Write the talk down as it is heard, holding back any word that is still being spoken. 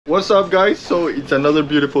What's up guys? So it's another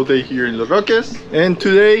beautiful day here in Los Roques, and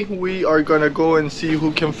today we are gonna go and see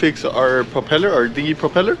who can fix our propeller, our dinghy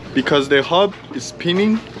propeller, because the hub is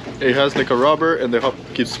spinning. It has like a rubber and the hub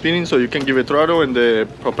keeps spinning, so you can give it throttle and the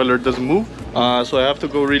propeller doesn't move. So I have to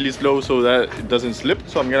go really slow so that it doesn't slip.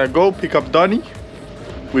 So I'm gonna go pick up Donnie,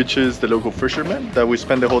 which is the local fisherman that we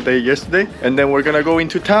spent the whole day yesterday, and then we're gonna go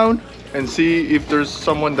into town and see if there's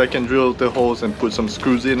someone that can drill the holes and put some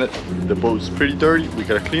screws in it. The boat's pretty dirty, we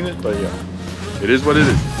gotta clean it, but yeah, it is what it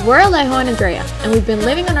is. We're Alejo and Andrea, and we've been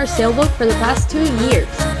living on our sailboat for the past 2 years.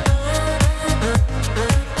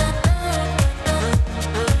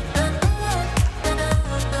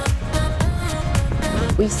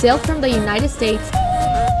 We sailed from the United States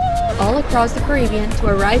all across the Caribbean to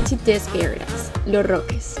arrive to this paradise, Los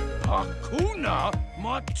Roques. Hakuna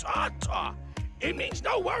Matata. It means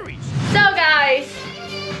no worries. So guys,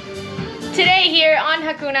 today here on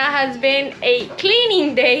Hakuna has been a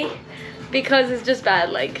cleaning day because it's just bad.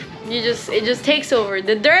 Like it just takes over.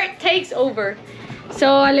 The dirt takes over. So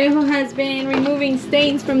Alejo has been removing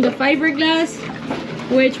stains from the fiberglass,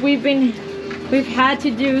 which we've had to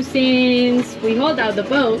do since we hauled out the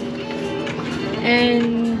boat.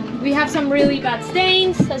 And we have some really bad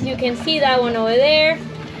stains, as you can see that one over there.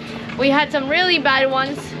 We had some really bad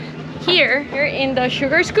ones here in the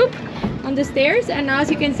sugar scoop on the stairs, and now as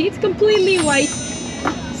you can see it's completely white,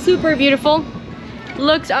 super beautiful,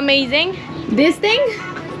 looks amazing. This thing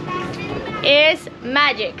is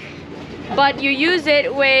magic, but you use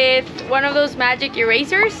it with one of those magic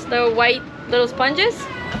erasers, the white little sponges,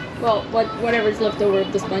 well, whatever's left over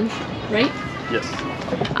of the sponge, right? Yes.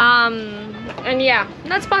 And yeah,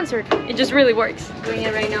 not sponsored, it just really works. Doing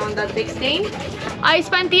it right now on that big stain. I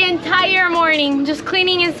spent the entire morning just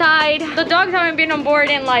cleaning inside. The dogs haven't been on board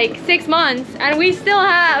in like 6 months, and we still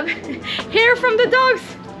have hair from the dogs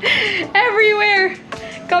everywhere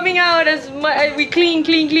coming out as we clean,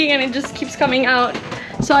 and it just keeps coming out.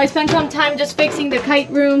 So I spent some time just fixing the kite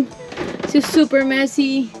room. It's just super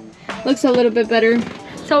messy. Looks a little bit better.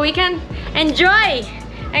 So we can enjoy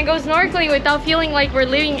and go snorkeling without feeling like we're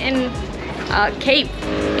living in Cape.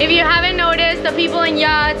 If you haven't noticed, the people in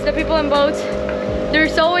yachts, the people in boats,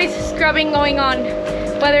 there's always scrubbing going on.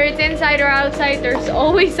 Whether it's inside or outside, there's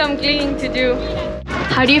always some cleaning to do.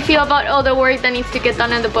 How do you feel about all the work that needs to get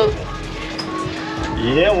done on the boat?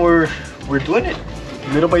 Yeah, we're doing it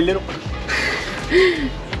little by little.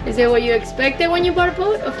 Is it what you expected when you bought a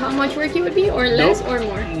boat, of how much work it would be, or less? Nope. Or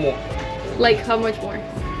more? More. Like how much more?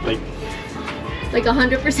 Like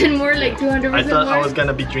 100% more, like 200% more? I thought I was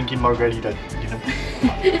gonna be drinking margarita, you know.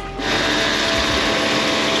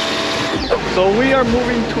 So we are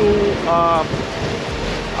moving to,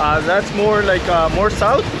 that's more like more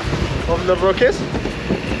south of Los Roques.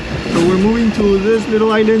 So we're moving to this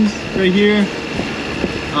little islands right here.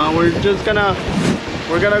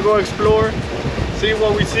 We're gonna go explore, see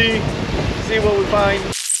what we see what we find.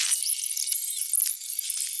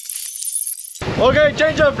 Okay,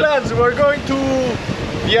 change of plans. We're going to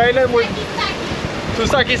the island to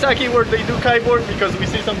Saki where they do kiteboard, because we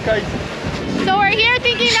see some kites. So we're here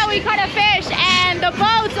thinking that we caught a fish, and the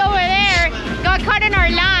boats over there got caught in our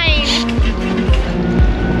line.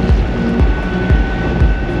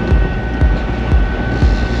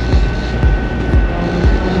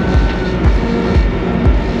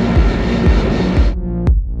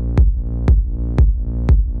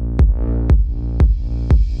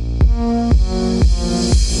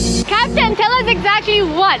 Captain, tell us exactly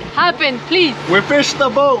what happened, please. We fished the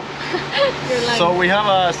boat. So we have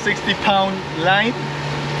a 60-pound line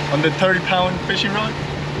on the 30-pound fishing rod.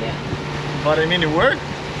 Yeah. But I mean, it worked.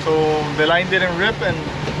 So the line didn't rip, and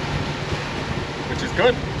which is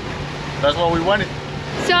good. That's what we wanted.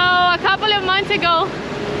 So a couple of months ago,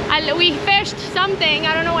 we fished something,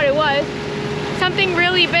 I don't know what it was, something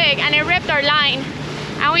really big, and it ripped our line.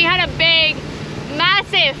 And we had a big,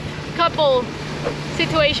 massive couple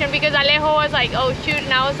situation because Alejo was like, oh shoot,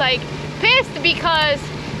 and I was like pissed because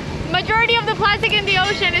majority of the plastic in the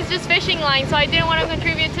ocean is just fishing lines, so I didn't want to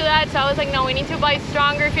contribute to that. So I was like, no, we need to buy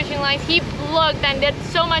stronger fishing lines. He looked and did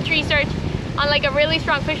so much research on like a really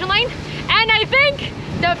strong fishing line, and I think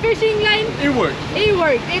the fishing line, it worked. It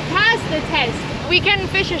worked. It passed the test. We can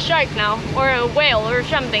fish a shark now, or a whale or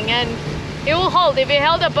something, and it will hold. If it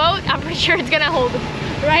held a boat, I'm pretty sure it's gonna hold,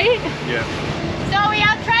 right? Yeah. So we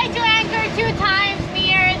have tried to anchor 2 times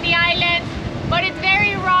near the island, but it's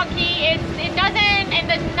very rocky. It doesn't,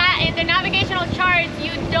 in the navigational charts,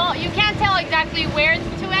 you can't tell exactly where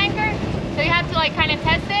to anchor, so you have to like kind of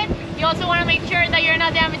test it. You also want to make sure that you're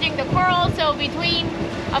not damaging the coral, so between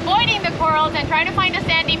avoiding the corals and trying to find a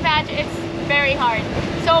sandy patch, it's very hard.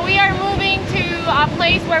 So we are moving to a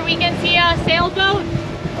place where we can see a sailboat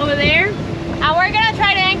over there. And we're gonna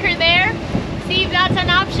try to anchor there, see if that's an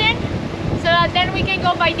option, so that then we can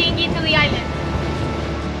go by dinghy to the island.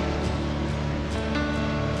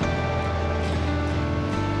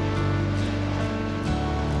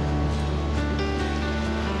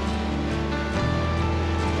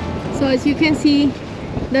 So as you can see,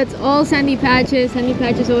 that's all sandy patches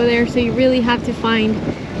over there, so you really have to find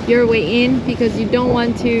your way in because you don't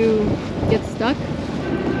want to get stuck.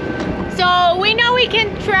 So we know we can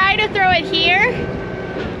try to throw it here.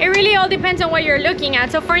 It really all depends on what you're looking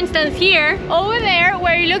at. So for instance here, over there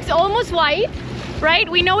where it looks almost white, right?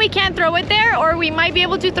 We know we can't throw it there, or we might be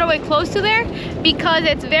able to throw it close to there because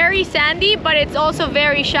it's very sandy, but it's also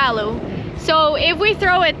very shallow. So if we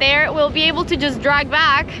throw it there, we'll be able to just drag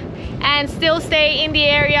back and still stay in the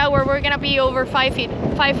area where we're gonna be over 5 feet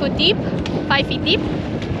deep.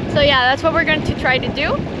 So yeah, that's what we're going to try to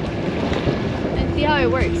do and see how it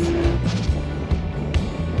works.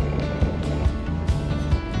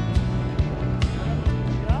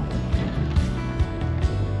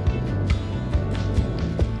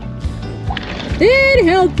 It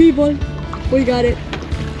helped, people. We got it.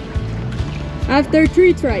 After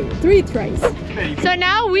three tries. So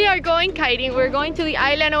now we are going kiting. We're going to the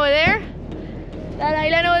island over there. That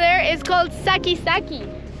island over there is called Saki Saki.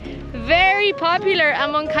 Very popular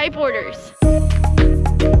among kiteboarders.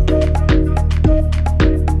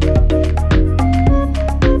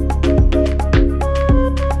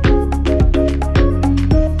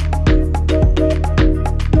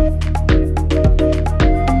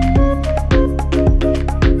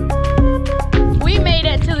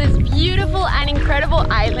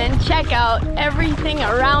 Check out everything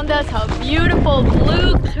around us, how beautiful,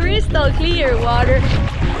 blue, crystal clear water.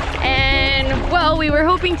 And well, we were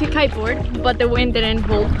hoping to kiteboard, but the wind didn't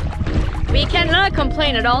hold. We cannot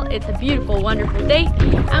complain at all. It's a beautiful, wonderful day.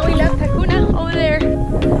 And we left Hakuna over there.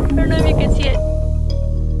 I don't know if you can see it.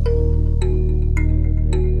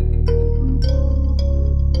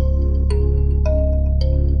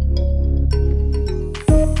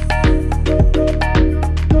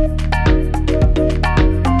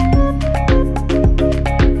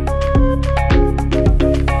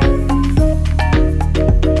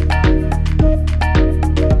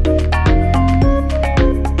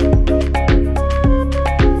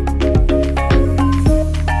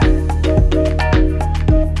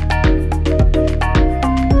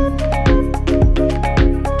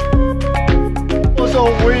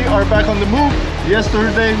 Back on the move.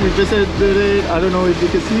 Yesterday we visited it. I don't know if you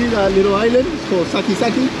can see that little island. It's called Saki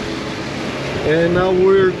Saki. And now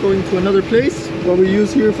we're going to another place. What we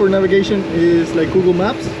use here for navigation is like Google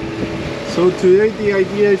Maps. So today the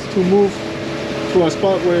idea is to move to a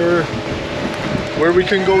spot where we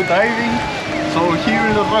can go diving. So here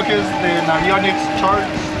in Los Roques, the avionics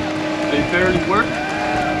charts, they barely work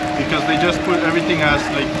because they just put everything as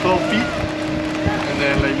like 12 feet and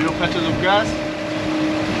then like little patches of grass.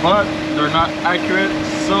 But they're not accurate,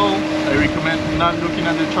 so I recommend not looking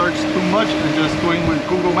at the charts too much and just going with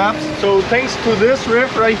Google Maps. So thanks to this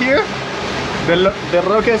reef right here, the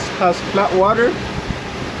Roques has flat water,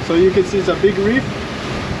 so you can see it's a big reef.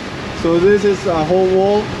 So this is a whole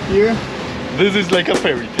wall here. This is like a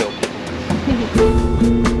fairy tale.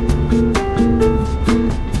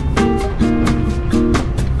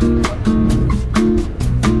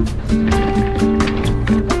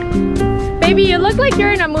 Baby, you look like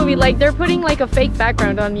you're in a movie, like they're putting like a fake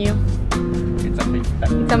background on you. It's a fake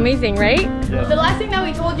background. It's amazing, right? Yeah. The last thing that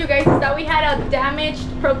we told you guys is that we had a damaged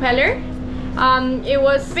propeller. It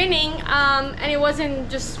was spinning and it wasn't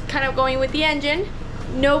just kind of going with the engine.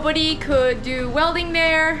 Nobody could do welding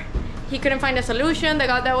there. He couldn't find a solution. The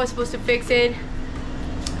guy that was supposed to fix it,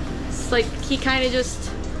 it's like he kind of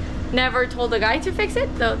just never told the guy to fix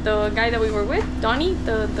it. The guy that we were with, Donnie,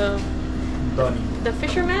 the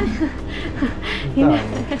fisherman.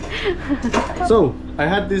 So I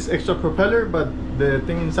had this extra propeller, but the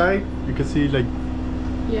thing inside, you can see like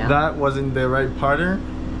that wasn't the right pattern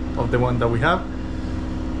of the one that we have.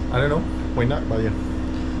 I don't know why not, but yeah.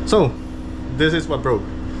 So this is what broke.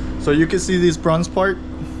 So you can see this bronze part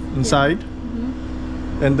inside,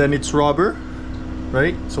 and then it's rubber,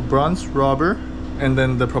 right? So bronze, rubber, and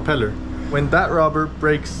then the propeller. When that rubber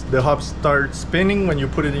breaks, the hub starts spinning when you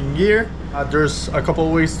put it in gear. There's a couple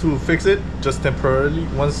of ways to fix it, just temporarily.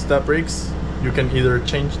 Once that breaks, you can either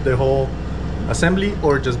change the whole assembly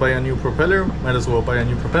or just buy a new propeller. Might as well buy a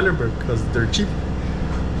new propeller because they're cheap.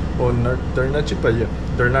 Well, they're not cheap, but yeah,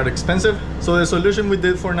 they're not expensive. So the solution we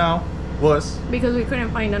did for now was... Because we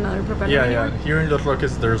couldn't find another propeller. Yeah, here in Los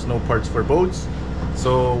Roques, there's no parts for boats.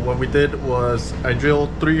 So what we did was I drilled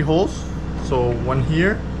 3 holes. So one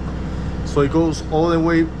here, so it goes all the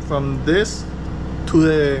way from this to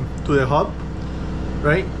the hub,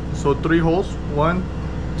 right? So 3 holes, 1,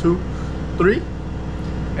 2, 3,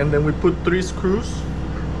 and then we put 3 screws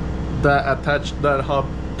that attach that hub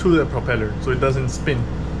to the propeller so it doesn't spin.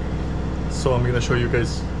 So I'm gonna show you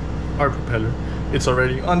guys our propeller. It's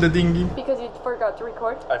already on the dinghy. Because you forgot to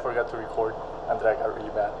record? I forgot to record. Andrea got really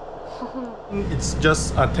bad. It's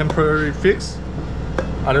just a temporary fix.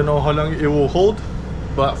 I don't know how long it will hold,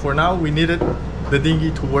 but for now we needed the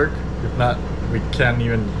dinghy to work. If not, we can't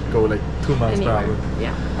even go like 2 miles per hour.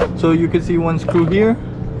 Yeah. So you can see 1 screw here,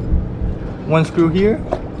 1 screw here,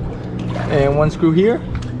 and 1 screw here.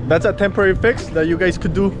 That's a temporary fix that you guys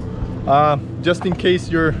could do just in case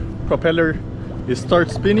your propeller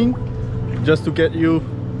starts spinning, just to get you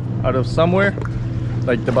out of somewhere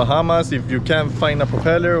like the Bahamas. If you can't find a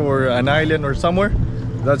propeller or an island or somewhere,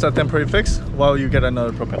 that's a temporary fix while you get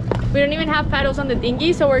another propeller. We don't even have paddles on the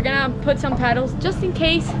dinghy, so we're gonna put some paddles just in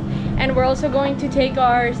case. And we're also going to take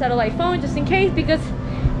our satellite phone just in case, because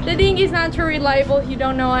the dinghy is not too reliable. You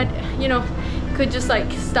don't know what, you know, could just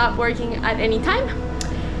like stop working at any time.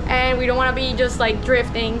 And we don't want to be just like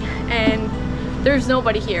drifting and there's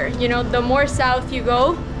nobody here. You know, the more south you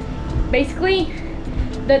go, basically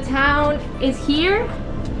the town is here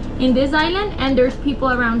in this island and there's people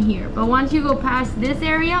around here. But once you go past this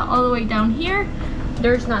area all the way down here,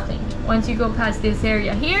 there's nothing. Once you go past this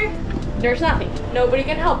area here, there's nothing. Nobody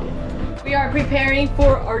can help you. We are preparing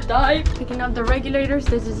for our dive, picking up the regulators.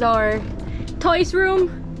 This is our toys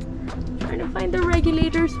room. Trying to find the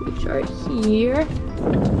regulators, which are here.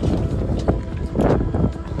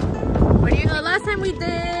 What do you know? Last time we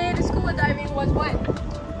did scuba diving was what?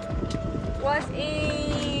 Was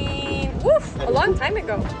in a long time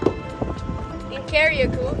ago. In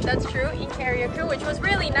Carriacou, that's true, in Carriacou, which was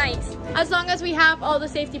really nice. As long as we have all the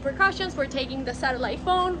safety precautions, we're taking the satellite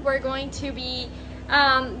phone. We're going to be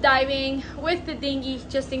diving with the dinghy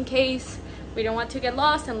just in case. We don't want to get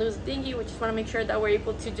lost and lose the dinghy. We just want to make sure that we're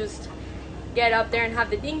able to just get up there and have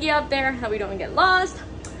the dinghy up there, that we don't get lost.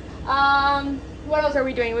 What else are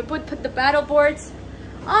we doing? We put the paddle boards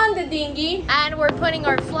on the dinghy, and we're putting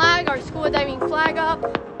our flag, our scuba diving flag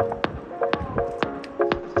up.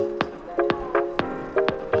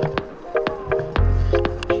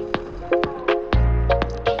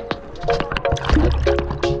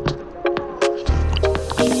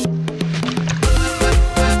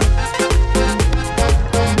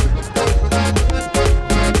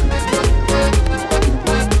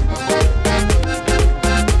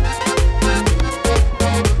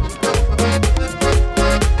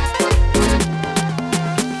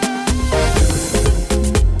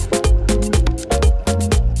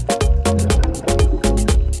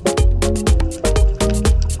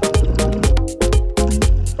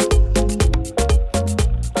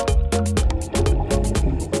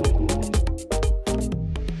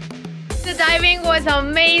 Was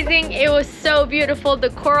amazing. It was so beautiful. The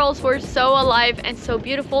corals were so alive and so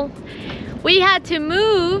beautiful. We had to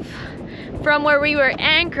move from where we were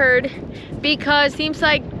anchored because seems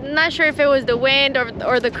like, not sure if it was the wind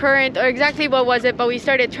or the current or exactly what was it, but we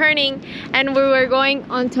started turning and we were going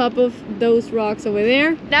on top of those rocks over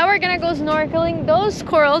there. Now we're gonna go snorkeling. Those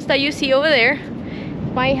corals that you see over there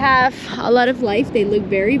might have a lot of life. They look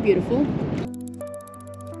very beautiful.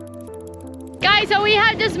 Guys, so we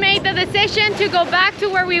have just made the decision to go back to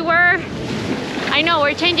where we were. I know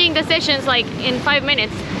we're changing decisions like in 5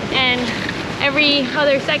 minutes and every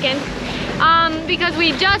other second because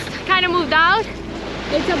we just kind of moved out.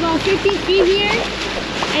 It's about 50 feet here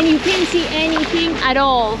and you can't see anything at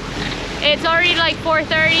all. It's already like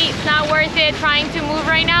 4:30. It's not worth it trying to move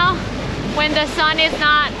right now when the sun is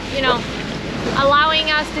not, you know,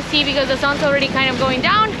 allowing us to see, because the sun's already kind of going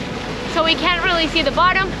down, so we can't really see the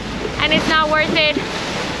bottom. And it's not worth it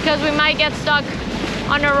because we might get stuck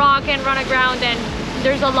on a rock and run aground, and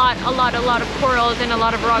there's a lot of corals and a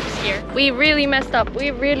lot of rocks here. We really messed up. We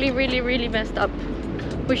really messed up.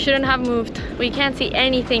 We shouldn't have moved. We can't see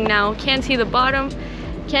anything now. Can't see the bottom.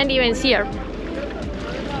 Can't even see her.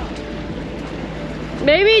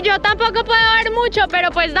 Baby, yo tampoco puedo ver mucho, pero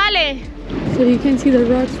pues dale. So you can see the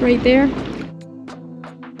rocks right there.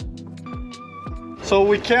 So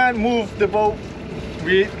we can't move the boat.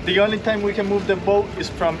 The only time we can move the boat is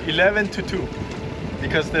from 11 to 2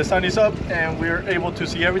 because the sun is up and we're able to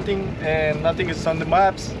see everything and nothing is on the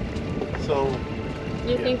maps. So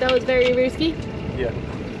you think that was very risky? Yeah,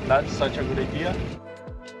 not such a good idea.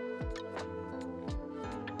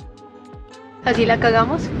 Así la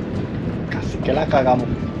cagamos. Casi que la cagamos.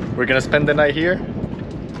 We're gonna spend the night here.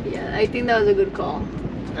 Yes. I think that was a good call.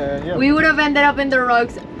 Yeah. We would have ended up in the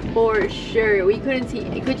rocks for sure. We couldn't see.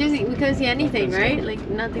 We couldn't see anything, right? Like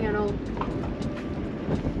nothing at all.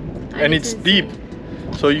 And it's deep,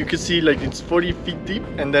 so you can see like it's 40 feet deep,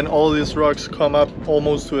 and then all these rocks come up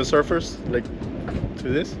almost to the surface, like to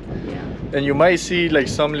this. Yeah. And you might see like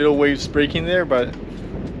some little waves breaking there, but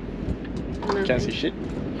you can't see shit.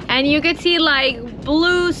 And you could see like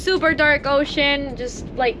blue, super dark ocean, just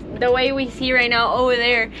like the way we see right now over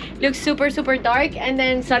there. Looks super, super dark, and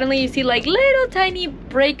then suddenly you see like little tiny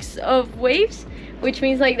breaks of waves, which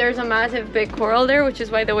means like there's a massive big coral there, which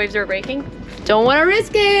is why the waves are breaking. Don't want to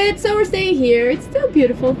risk it, so we're staying here. It's still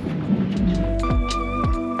beautiful.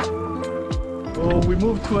 So we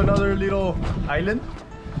moved to another little island,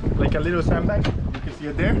 like a little sandbank. You can see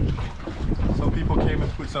it there. Some people came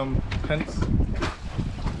and put some tents.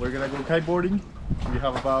 We're gonna go kiteboarding. We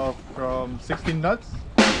have about from 16 knots